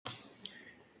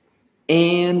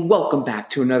And welcome back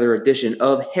to another edition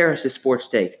of Harris's Sports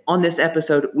Take. On this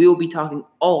episode, we will be talking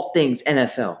all things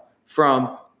NFL,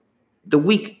 from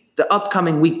the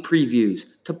upcoming week previews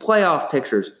to playoff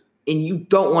pictures, and you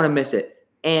don't want to miss it.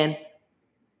 And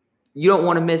you don't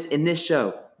want to miss in this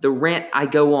show the rant I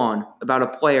go on about a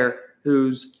player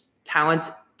whose talent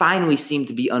finally seemed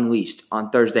to be unleashed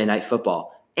on Thursday Night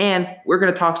Football. And we're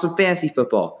going to talk some fantasy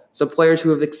football, some players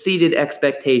who have exceeded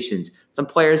expectations, some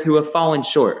players who have fallen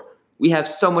short. We have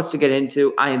so much to get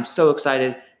into. I am so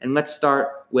excited. And let's start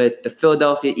with the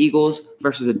Philadelphia Eagles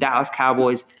versus the Dallas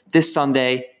Cowboys this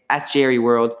Sunday at Jerry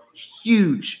World.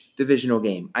 Huge divisional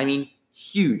game. I mean,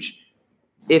 huge.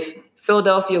 If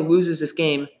Philadelphia loses this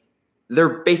game,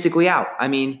 they're basically out. I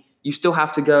mean, you still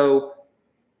have to go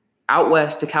out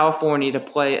west to California to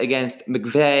play against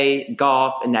McVay,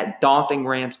 Goff, and that daunting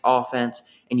Rams offense,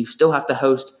 and you still have to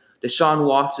host Deshaun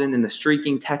Watson and the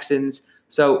streaking Texans.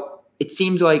 So it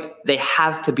seems like they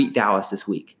have to beat Dallas this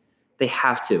week. They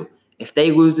have to. If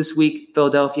they lose this week,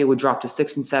 Philadelphia would drop to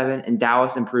 6-7, and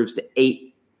Dallas improves to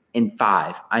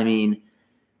 8-5. I mean,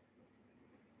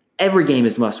 every game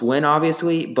is must win,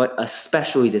 obviously, but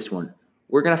especially this one.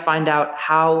 We're going to find out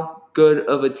how good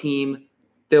of a team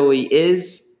Philly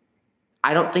is.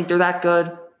 I don't think they're that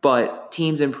good, but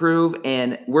teams improve,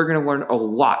 and we're going to learn a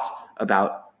lot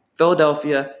about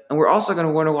Philadelphia, and we're also going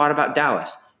to learn a lot about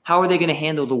Dallas. How are they going to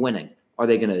handle the winning? Are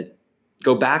they going to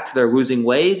go back to their losing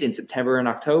ways in September and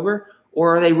October,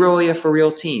 or are they really a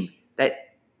for-real team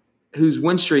whose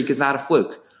win streak is not a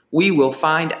fluke? We will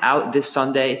find out this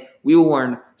Sunday. We will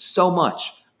learn so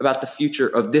much about the future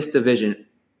of this division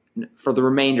for the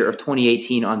remainder of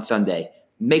 2018 on Sunday.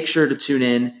 Make sure to tune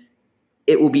in.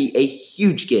 It will be a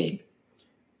huge game.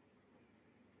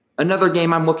 Another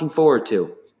game I'm looking forward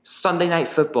to, Sunday Night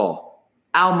Football.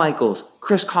 Al Michaels,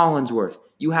 Chris Collinsworth.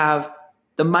 You have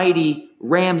the mighty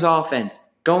Rams offense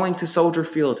going to Soldier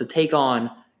Field to take on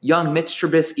young Mitch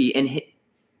Trubisky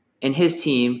and his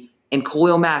team, and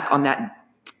Khalil Mack on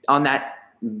that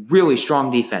really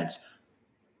strong defense.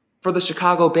 For the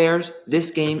Chicago Bears, this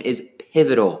game is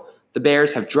pivotal. The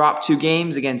Bears have dropped 2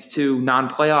 games against 2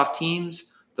 non-playoff teams,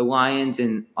 the Lions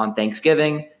on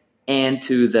Thanksgiving, and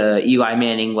to the Eli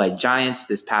Manning-led Giants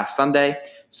this past Sunday.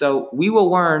 So we will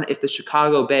learn if the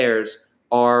Chicago Bears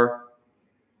are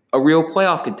a real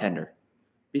playoff contender,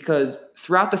 because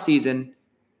throughout the season,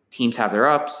 teams have their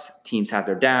ups, teams have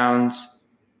their downs.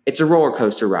 It's a roller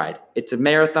coaster ride. It's a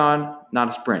marathon, not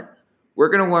a sprint. We're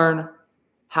going to learn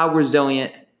how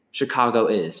resilient Chicago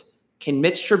is. Can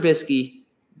Mitch Trubisky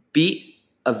beat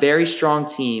a very strong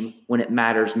team when it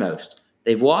matters most?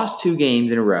 They've lost 2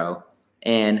 games in a row,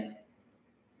 and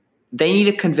they need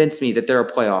to convince me that they're a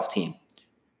playoff team.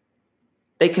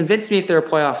 They convince me if they're a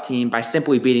playoff team by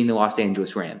simply beating the Los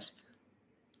Angeles Rams.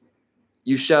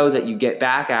 You show that you get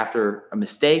back after a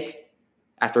mistake,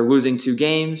 after losing 2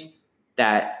 games,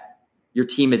 that your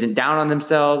team isn't down on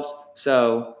themselves.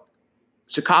 So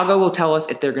Chicago will tell us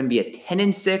if they're going to be a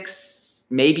 10-6,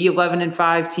 maybe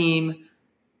 11-5 team,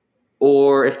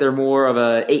 or if they're more of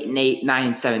a 8-8,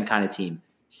 9-7 kind of team.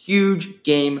 Huge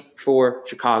game for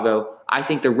Chicago. I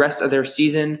think the rest of their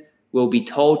season will be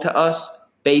told to us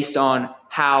based on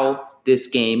how this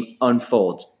game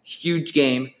unfolds. Huge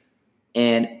game.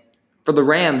 And for the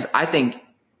Rams, I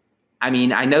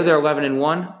know they're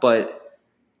 11-1, but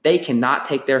they cannot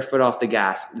take their foot off the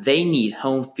gas. They need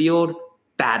home field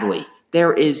badly.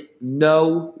 There is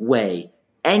no way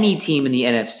any team in the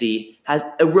NFC has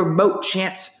a remote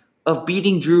chance of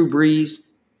beating Drew Brees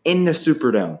in the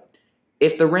Superdome.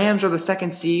 If the Rams are the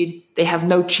 2nd seed, they have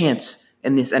no chance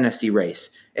in this NFC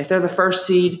race. If they're the 1st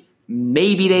seed,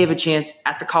 maybe they have a chance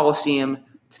at the Coliseum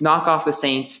to knock off the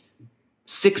Saints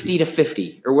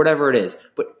 60-50 or whatever it is.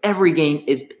 But every game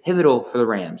is pivotal for the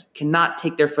Rams. Cannot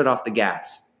take their foot off the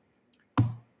gas.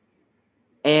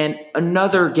 And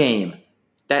another game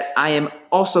that I am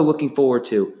also looking forward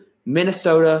to,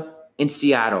 Minnesota and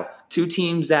Seattle. 2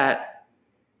 teams that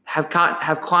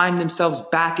have climbed themselves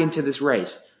back into this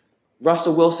race.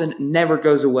 Russell Wilson never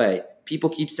goes away. People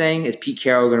keep saying, is Pete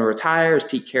Carroll going to retire? Is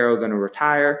Pete Carroll going to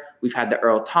retire? We've had the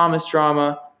Earl Thomas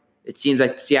drama. It seems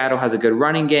like Seattle has a good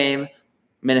running game.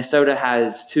 Minnesota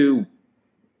has 2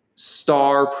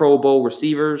 star Pro Bowl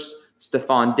receivers.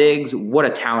 Stephon Diggs, what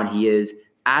a talent he is.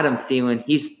 Adam Thielen,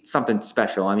 he's something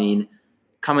special. I mean,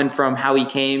 coming from how he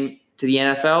came to the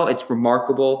NFL, it's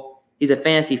remarkable. He's a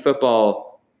fantasy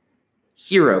football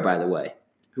hero, by the way,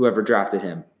 whoever drafted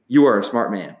him. You are a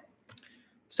smart man.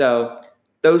 So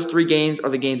those 3 games are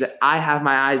the games that I have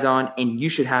my eyes on, and you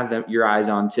should have your eyes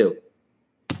on too.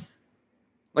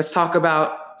 Let's talk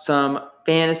about some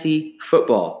fantasy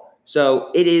football.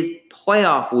 So it is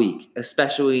playoff week,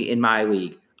 especially in my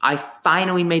league. I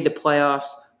finally made the playoffs.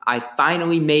 I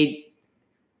finally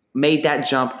made that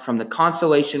jump from the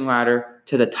consolation ladder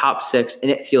to the top 6,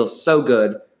 and it feels so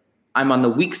good. I'm on the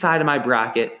weak side of my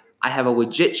bracket. I have a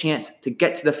legit chance to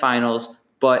get to the finals,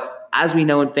 but as we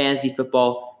know in fantasy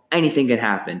football, anything can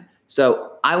happen.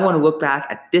 So I want to look back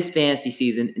at this fantasy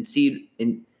season and see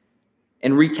and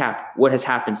recap what has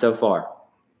happened so far.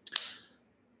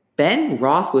 Ben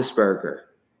Roethlisberger,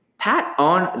 pat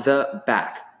on the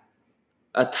back.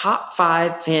 A top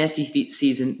 5 fantasy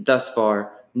season thus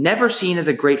far. Never seen as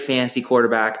a great fantasy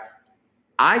quarterback.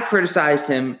 I criticized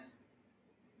him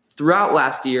throughout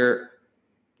last year,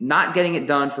 not getting it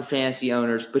done for fantasy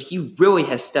owners, but he really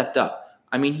has stepped up.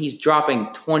 I mean, he's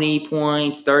dropping 20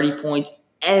 points, 30 points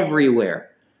everywhere.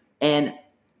 And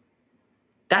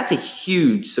that's a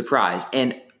huge surprise.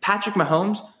 And Patrick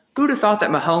Mahomes, who would have thought that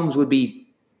Mahomes would be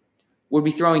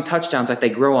throwing touchdowns like they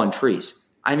grow on trees?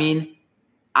 I mean,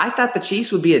 I thought the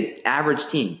Chiefs would be an average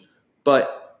team,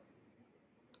 but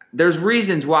there's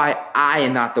reasons why I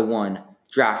am not the one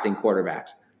drafting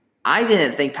quarterbacks. I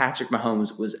didn't think Patrick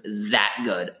Mahomes was that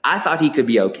good. I thought he could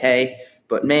be okay,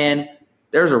 but man,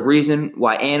 there's a reason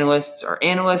why analysts are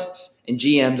analysts and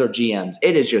GMs are GMs.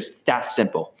 It is just that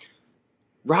simple.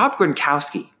 Rob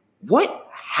Gronkowski, what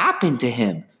happened to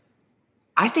him?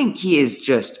 I think he is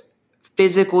just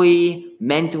physically,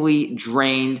 mentally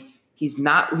drained. He's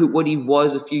not what he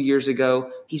was a few years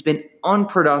ago. He's been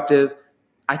unproductive.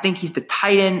 I think he's the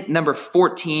tight end number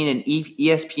 14 in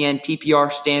ESPN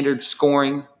PPR standard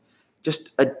scoring. Just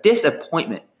a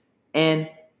disappointment. And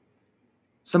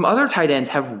some other tight ends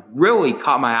have really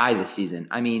caught my eye this season.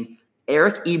 I mean,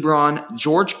 Eric Ebron,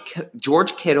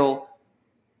 George Kittle,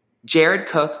 Jared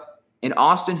Cook, and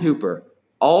Austin Hooper.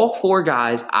 All 4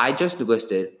 guys I just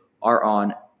listed are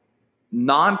on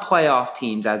non-playoff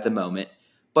teams at the moment,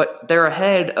 but they're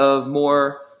ahead of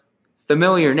more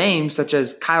familiar names such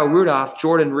as Kyle Rudolph,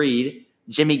 Jordan Reed,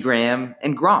 Jimmy Graham,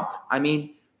 and Gronk. I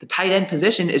mean, the tight end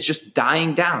position is just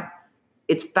dying down.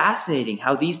 It's fascinating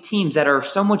how these teams that are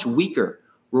so much weaker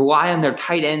rely on their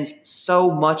tight ends so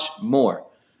much more.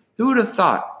 Who would have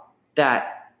thought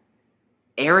that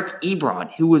Eric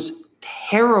Ebron, who was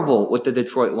terrible with the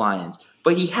Detroit Lions,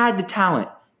 but he had the talent,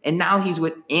 and now he's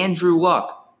with Andrew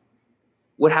Luck,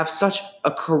 would have such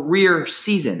a career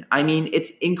season? I mean, it's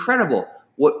incredible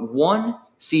what one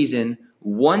season,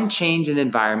 one change in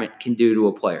environment can do to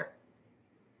a player.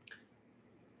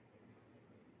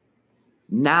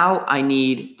 Now I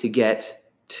need to get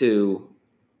to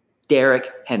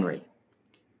Derrick Henry.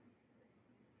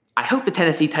 I hope the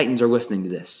Tennessee Titans are listening to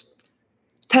this.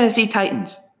 Tennessee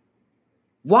Titans,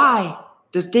 why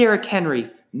does Derrick Henry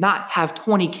not have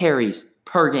 20 carries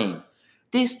per game?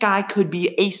 This guy could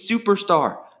be a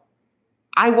superstar.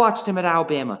 I watched him at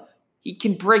Alabama. He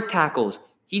can break tackles.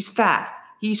 He's fast.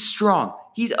 He's strong.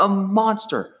 He's a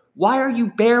monster. Why are you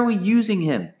barely using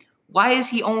him? Why is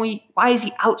he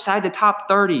outside the top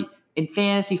 30 in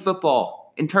fantasy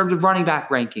football in terms of running back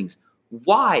rankings?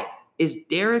 Why is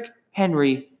Derrick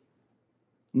Henry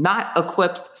not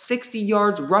eclipsed 60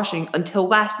 yards rushing until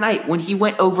last night when he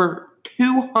went over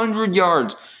 200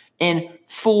 yards and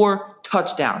 4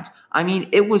 touchdowns? I mean,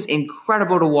 it was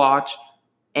incredible to watch.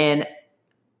 And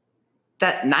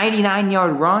that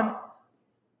 99-yard run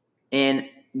and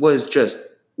was just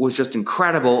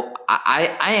incredible.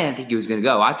 I didn't think he was going to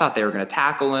go. I thought they were going to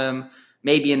tackle him,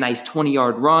 maybe a nice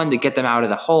 20-yard run to get them out of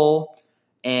the hole.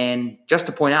 And just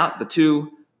to point out, the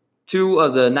two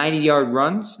of the 90-yard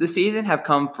runs this season have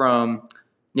come from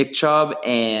Nick Chubb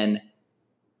and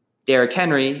Derrick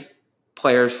Henry,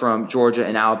 players from Georgia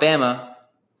and Alabama,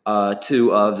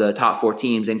 2 of the top 4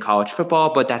 teams in college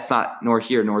football, but that's not nor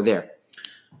here nor there.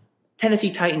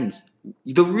 Tennessee Titans,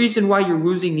 the reason why you're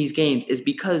losing these games is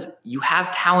because you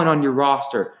have talent on your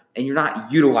roster and you're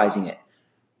not utilizing it.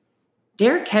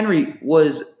 Derrick Henry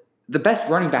was the best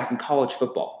running back in college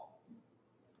football.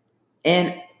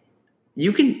 And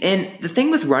the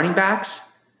thing with running backs,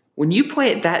 when you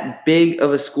play at that big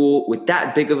of a school with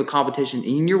that big of a competition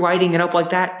and you're lighting it up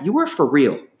like that, you are for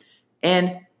real.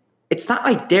 And it's not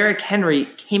like Derrick Henry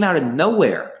came out of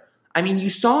nowhere. I mean, you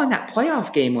saw in that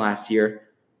playoff game last year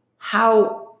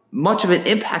how much of an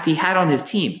impact he had on his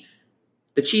team.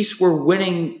 The Chiefs were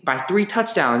winning by 3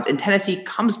 touchdowns, and Tennessee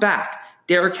comes back.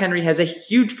 Derrick Henry has a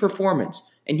huge performance,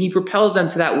 and he propels them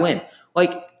to that win.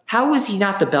 Like, how is he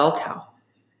not the bell cow?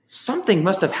 Something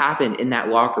must have happened in that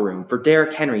locker room for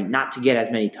Derrick Henry not to get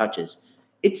as many touches.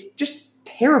 It's just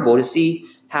terrible to see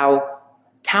how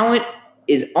talent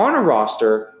is on a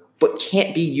roster but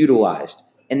can't be utilized.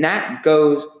 And that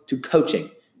goes to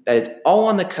coaching. That it's all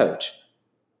on the coach.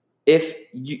 if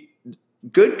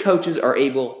good coaches are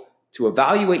able to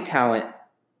evaluate talent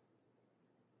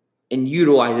and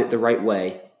utilize it the right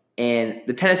way, and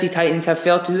the Tennessee Titans have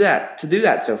failed to do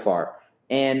that so far.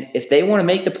 And if they want to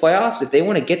make the playoffs, if they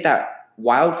want to get that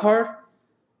wild card,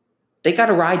 they got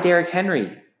to ride Derrick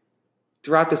Henry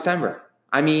throughout December.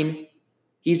 I mean,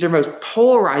 he's their most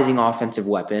polarizing offensive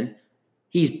weapon.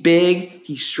 He's big,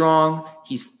 he's strong,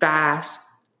 he's fast.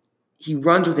 He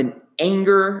runs with an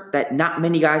anger that not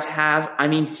many guys have. I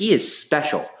mean, he is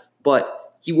special,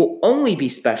 but he will only be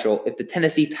special if the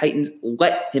Tennessee Titans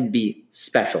let him be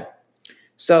special.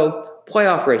 So,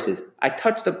 playoff races. I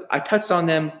touched on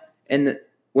them when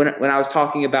I was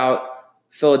talking about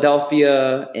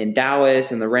Philadelphia and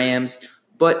Dallas and the Rams,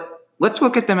 but let's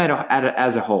look at them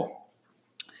as a whole.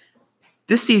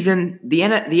 This season, the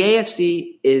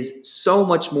AFC is so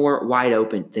much more wide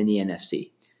open than the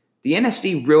NFC. The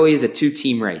NFC really is a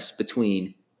two-team race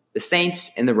between the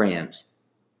Saints and the Rams.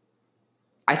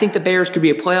 I think the Bears could be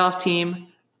a playoff team.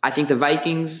 I think the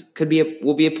Vikings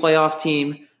will be a playoff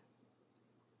team.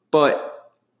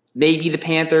 But maybe the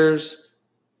Panthers,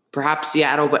 perhaps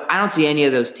Seattle, but I don't see any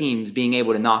of those teams being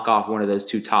able to knock off one of those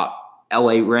two top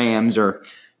LA Rams or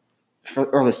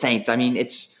the Saints. I mean,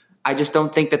 I just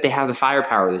don't think that they have the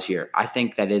firepower this year. I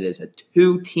think that it is a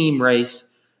two-team race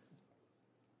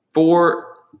for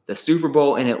the Super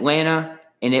Bowl in Atlanta,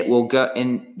 and it will go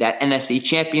in that NFC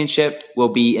Championship will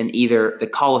be in either the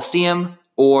Coliseum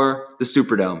or the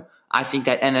Superdome. I think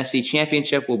that NFC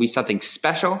Championship will be something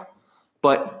special,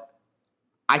 but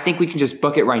I think we can just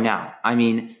book it right now. I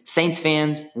mean, Saints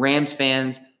fans, Rams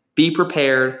fans, be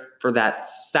prepared for that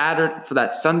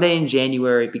Sunday in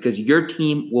January because your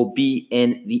team will be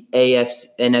in the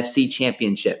NFC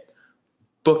Championship.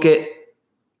 Book it.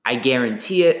 I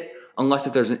guarantee it. Unless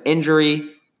if there's an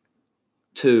injury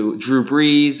to Drew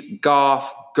Brees,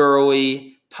 Goff,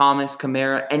 Gurley, Thomas,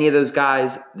 Kamara, any of those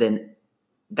guys, then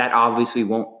that obviously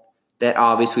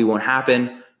won't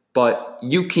happen. But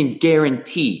you can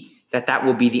guarantee that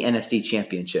will be the NFC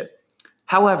Championship.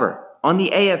 However, on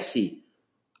the AFC,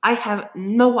 I have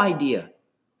no idea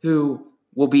who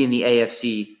will be in the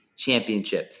AFC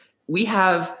Championship. We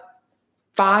have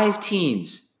 5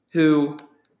 teams who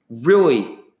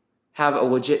really have a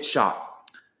legit shot.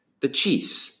 The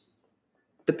Chiefs,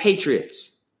 the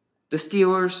Patriots, the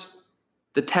Steelers,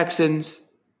 the Texans,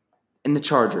 and the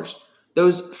Chargers.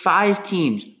 Those 5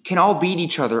 teams can all beat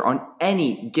each other on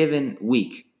any given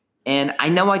week. And I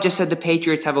know I just said the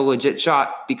Patriots have a legit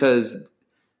shot because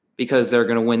they're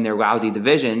going to win their lousy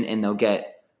division and they'll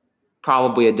get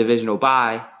probably a divisional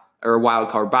bye or a wild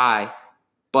card bye.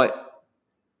 But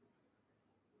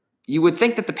you would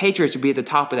think that the Patriots would be at the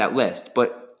top of that list,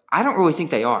 but I don't really think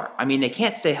they are. I mean, they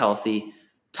can't stay healthy.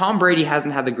 Tom Brady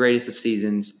hasn't had the greatest of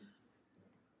seasons,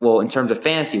 well, in terms of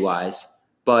fantasy-wise,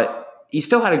 but he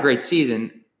still had a great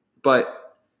season, but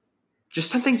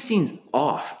just something seems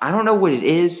off. I don't know what it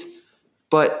is,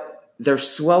 but they're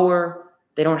slower.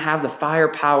 They don't have the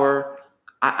firepower.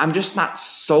 I'm just not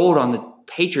sold on the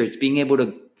Patriots being able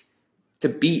to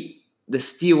beat the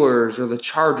Steelers or the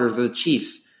Chargers or the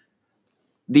Chiefs.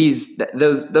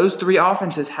 Those 3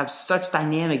 offenses have such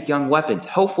dynamic young weapons.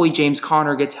 Hopefully James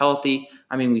Conner gets healthy.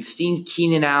 I mean, we've seen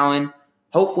Keenan Allen,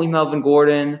 hopefully Melvin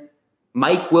Gordon,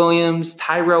 Mike Williams,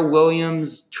 Tyrell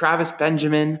Williams, Travis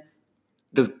Benjamin.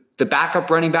 The backup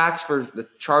running backs for the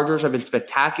Chargers have been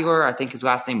spectacular. I think his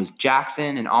last name was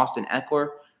Jackson and Austin Eckler.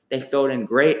 They filled in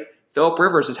great. Phillip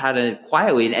Rivers has had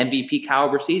quietly an MVP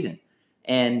caliber season.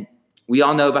 And we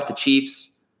all know about the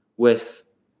Chiefs with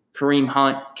Kareem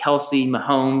Hunt, Kelsey,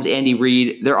 Mahomes, Andy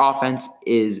Reid. Their offense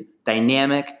is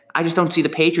dynamic. I just don't see the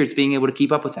Patriots being able to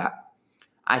keep up with that.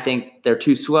 I think they're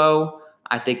too slow.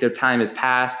 I think their time has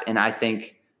passed, and I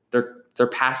think they're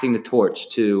passing the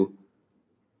torch to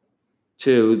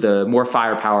the more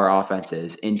firepower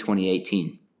offenses in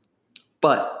 2018.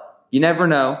 But you never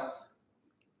know.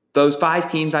 Those 5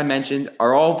 teams I mentioned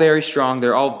are all very strong.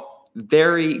 They're all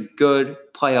very good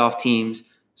playoff teams.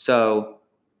 So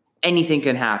anything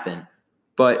can happen.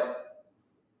 But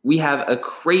we have a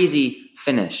crazy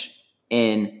finish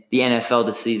in the NFL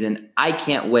this season. I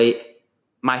can't wait.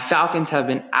 My Falcons have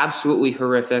been absolutely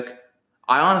horrific.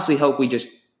 I honestly hope we just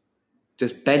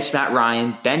bench Matt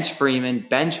Ryan, bench Freeman,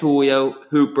 bench Julio,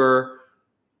 Hooper,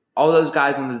 all those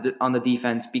guys on the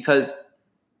defense, because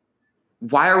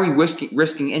why are we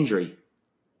risking injury?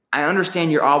 I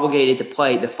understand you're obligated to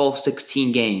play the full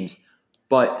 16 games,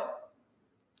 but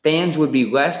fans would be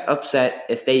less upset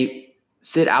if they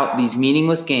sit out these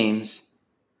meaningless games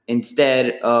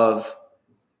instead of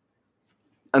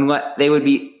they would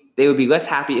be less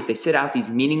happy if they sit out these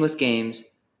meaningless games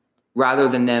rather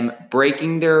than them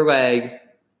breaking their leg,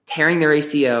 tearing their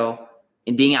ACL,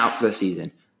 and being out for the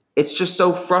season. It's just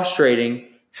so frustrating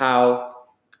how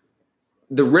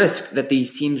the risk that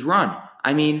these teams run.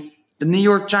 I mean, the New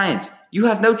York Giants, you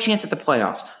have no chance at the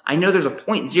playoffs. I know there's a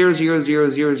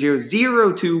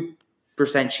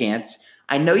 0.0000002% chance.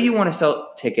 I know you want to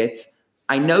sell tickets.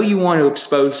 I know you want to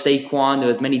expose Saquon to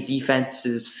as many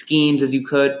defensive schemes as you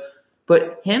could,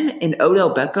 but him and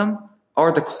Odell Beckham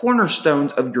are the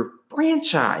cornerstones of your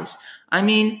franchise. I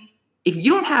mean, if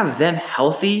you don't have them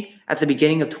healthy at the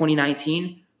beginning of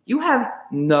 2019, you have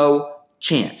no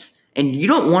chance. And you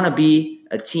don't want to be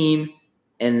a team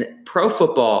in pro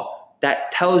football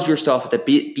that tells yourself at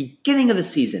the beginning of the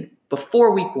season,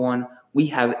 before week 1, we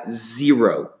have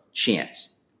zero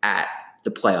chance at the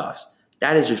playoffs.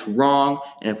 That is just wrong.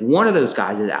 And if one of those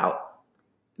guys is out,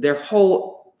 their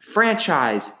whole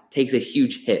franchise takes a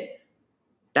huge hit.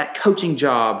 That coaching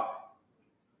job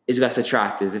is less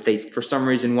attractive if they, for some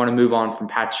reason, want to move on from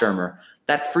Pat Shurmur.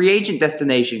 That free agent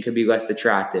destination could be less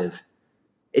attractive.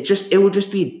 It would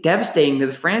just be devastating to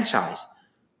the franchise.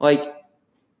 Like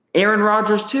Aaron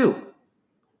Rodgers too.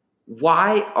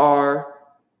 Why are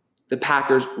the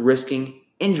Packers risking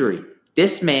injury?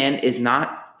 This man is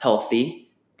not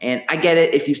healthy, and I get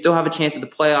it. If you still have a chance at the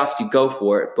playoffs, you go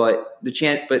for it. But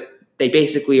they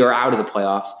basically are out of the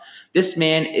playoffs. This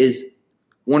man is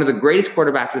one of the greatest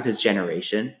quarterbacks of his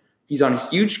generation. He's on a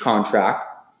huge contract.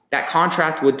 That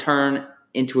contract would turn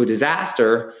into a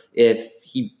disaster if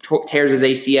he tears his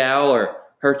ACL or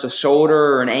hurts a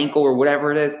shoulder or an ankle or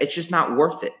whatever it is. It's just not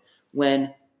worth it.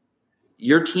 When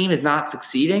your team is not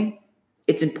succeeding,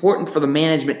 it's important for the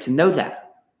management to know that.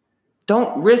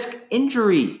 Don't risk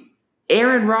injury.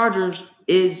 Aaron Rodgers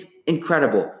is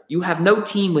incredible. You have no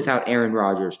team without Aaron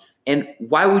Rodgers. And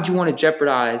why would you want to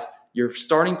jeopardize your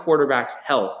starting quarterback's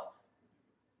health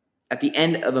at the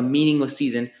end of a meaningless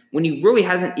season when he really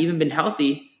hasn't even been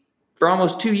healthy for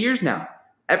almost 2 years now?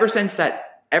 Ever since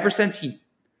he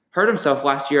hurt himself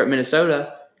last year at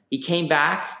Minnesota, he came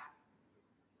back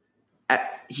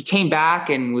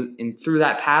and threw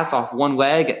that pass off one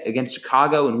leg against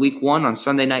Chicago in week 1 on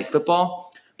Sunday Night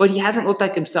Football. But he hasn't looked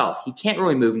like himself. He can't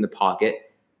really move in the pocket.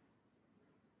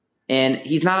 And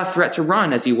he's not a threat to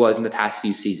run as he was in the past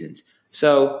few seasons.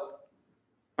 So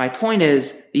my point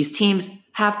is, these teams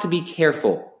have to be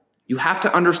careful. You have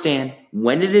to understand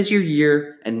when it is your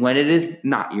year and when it is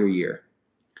not your year.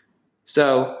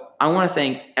 So I want to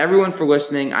thank everyone for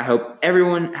listening. I hope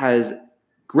everyone has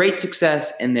great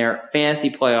success in their fantasy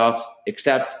playoffs,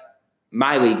 except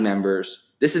my league members.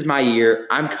 This is my year.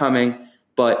 I'm coming,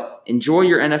 but enjoy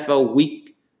your NFL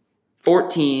Week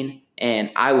 14,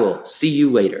 and I will see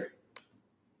you later.